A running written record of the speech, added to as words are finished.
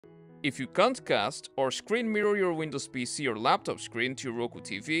If you can't cast or screen mirror your Windows PC or laptop screen to your Roku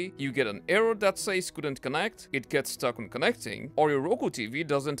TV, you get an error that says couldn't connect, it gets stuck on connecting, or your Roku TV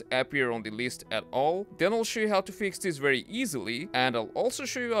doesn't appear on the list at all, then I'll show you how to fix this very easily, and I'll also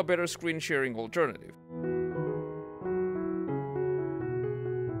show you a better screen sharing alternative.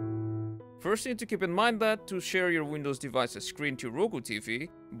 First, you need to keep in mind that to share your Windows device's screen to Roku TV,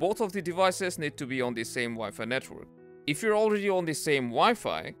 both of the devices need to be on the same Wi-Fi network. If you're already on the same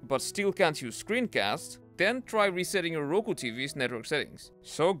Wi-Fi, but still can't use screencast, then try resetting your Roku TV's network settings.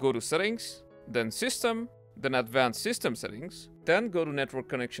 So go to Settings, then System, then Advanced System Settings, then go to Network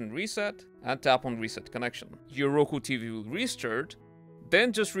Connection Reset, and tap on Reset Connection. Your Roku TV will restart,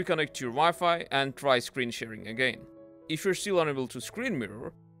 then just reconnect to your Wi-Fi and try screen sharing again. If you're still unable to screen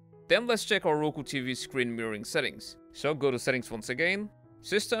mirror, then let's check our Roku TV's screen mirroring settings. So go to Settings once again,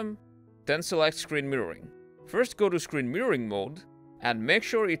 System, then select Screen Mirroring. First go to Screen Mirroring mode and make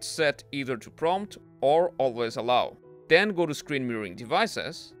sure it's set either to Prompt or Always Allow. Then go to Screen Mirroring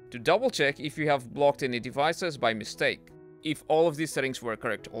Devices to double check if you have blocked any devices by mistake. If all of these settings were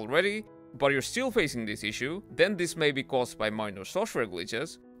correct already, but you're still facing this issue, then this may be caused by minor software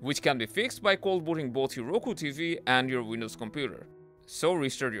glitches, which can be fixed by cold booting both your Roku TV and your Windows computer. So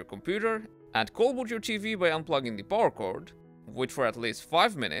restart your computer and cold boot your TV by unplugging the power cord, wait for at least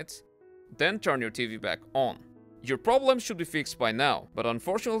 5 minutes, then turn your TV back on. Your problem should be fixed by now, but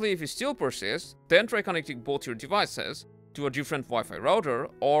unfortunately if it still persists, then try connecting both your devices to a different Wi-Fi router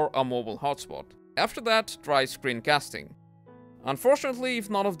or a mobile hotspot. After that, try screencasting. Unfortunately, if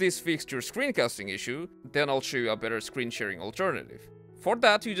none of this fixed your screencasting issue, then I'll show you a better screen sharing alternative. For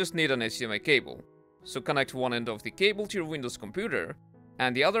that, you just need an HDMI cable. So connect one end of the cable to your Windows computer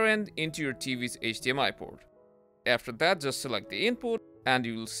and the other end into your TV's HDMI port. After that, just select the input and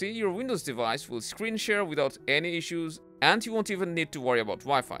you will see your Windows device will screen share without any issues, and you won't even need to worry about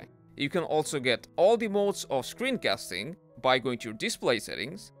Wi-Fi. You can also get all the modes of screencasting by going to your display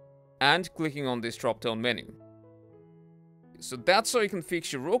settings and clicking on this drop-down menu. So that's how you can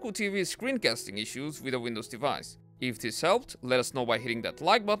fix your Roku TV's screencasting issues with a Windows device. If this helped, let us know by hitting that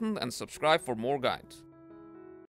like button and subscribe for more guides.